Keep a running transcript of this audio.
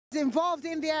involved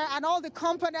in there and all the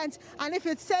components, and if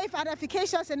it's safe and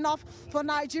efficacious enough for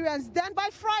Nigerians, then by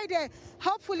Friday,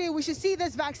 hopefully we should see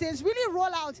these vaccines really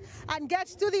roll out and get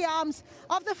to the arms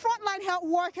of the frontline health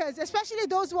workers, especially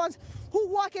those ones who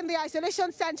work in the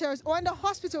isolation centers or in the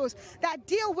hospitals that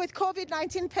deal with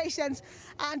COVID-19 patients,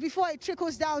 and before it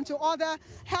trickles down to other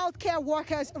healthcare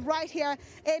workers right here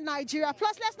in Nigeria.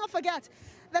 Plus, let's not forget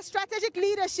the strategic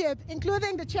leadership,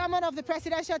 including the chairman of the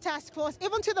Presidential Task Force,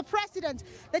 even to the president,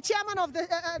 the chairman of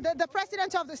the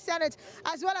president of the Senate,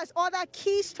 as well as other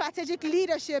key strategic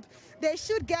leadership. They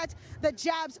should get the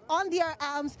jabs on their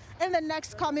arms in the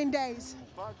next coming days.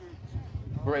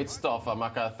 Great stuff,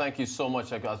 Amaka. Thank you so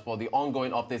much for the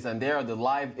ongoing updates. And there are the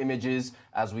live images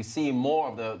as we see more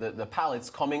of the pallets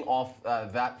coming off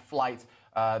that flight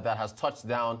that has touched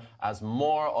down, as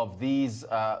more of these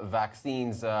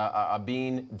vaccines are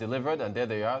being delivered. And there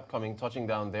they are, touching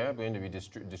down there, going to be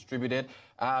distributed.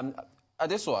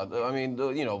 This one, I mean,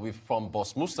 you know, we've from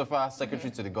Boss Mustafa,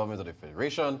 Secretary to the Government of the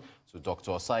Federation, to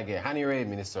Dr. Osaige Hanire,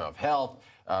 Minister of Health,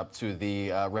 to the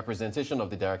representation of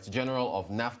the Director General of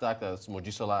NAFDAC, that's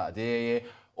Mojisola Adeyeye,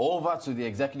 over to the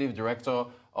Executive Director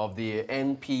of the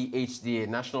NPHDA,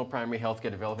 National Primary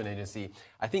Healthcare Development Agency.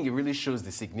 I think it really shows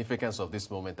the significance of this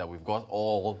moment that we've got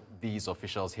all these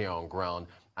officials here on ground,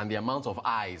 and the amount of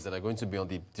eyes that are going to be on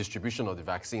the distribution of the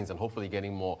vaccines and hopefully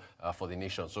getting more for the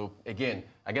nation. So again,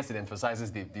 I guess it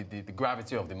emphasizes the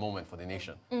gravity of the moment for the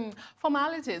nation.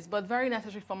 Formalities, but very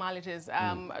necessary formalities.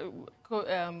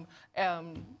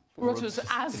 Rotus,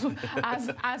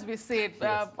 as we said,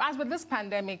 yes. As with this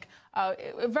pandemic,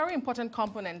 a very important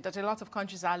component that a lot of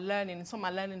countries are learning, some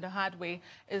are learning the hard way,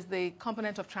 is the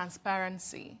component of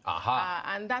transparency.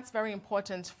 And that's very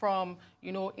important, from,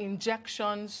 you know,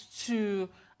 injections to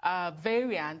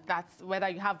variant, that's whether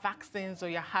you have vaccines or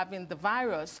you're having the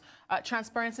virus.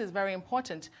 Transparency is very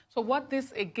important. So what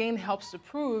this again helps to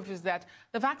prove is that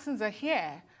the vaccines are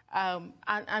here.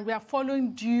 And we are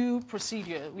following due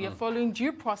procedure. We are following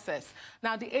due process.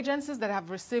 Now, the agencies that have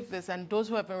received this and those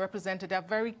who have been represented are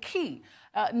very key.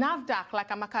 NAFDAC, like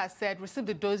Amaka has said, received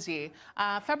the dossier.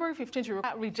 February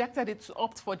 15th, rejected it to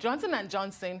opt for Johnson &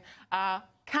 Johnson,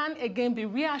 can again be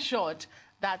reassured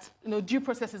that, you know, due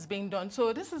process is being done.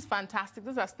 So this is fantastic.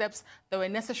 These are steps that were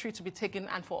necessary to be taken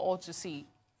and for all to see.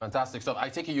 Fantastic stuff. I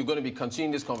take it you're going to be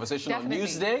continuing this conversation Definitely. on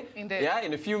Newsday. Indeed. Yeah,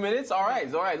 in a few minutes. All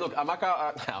right, all right. Look,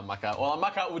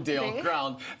 Amaka Ude on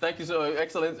ground. Thank you so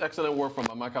excellent work from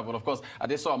Amaka. But of course,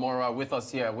 Adeso Amora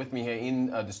with me here in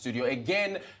the studio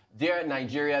again. Dear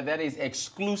Nigeria, that is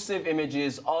exclusive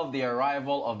images of the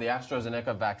arrival of the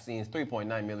AstraZeneca vaccines,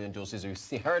 3.9 million doses.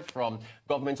 We've heard from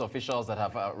government officials that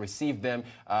have received them.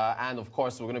 And of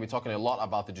course, we're going to be talking a lot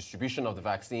about the distribution of the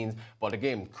vaccines. But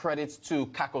again, credits to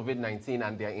COVID-19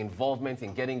 and their involvement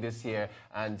in getting this here.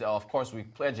 And of course, we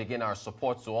pledge again our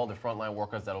support to all the frontline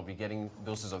workers that will be getting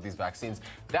doses of these vaccines.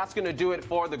 That's going to do it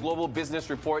for the Global Business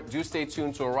Report. Do stay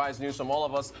tuned to Arise News. From all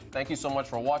of us, thank you so much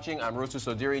for watching. I'm Rotus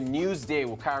Odiri. Newsday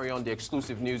will carry on the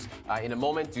exclusive news in a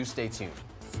moment. Do stay tuned.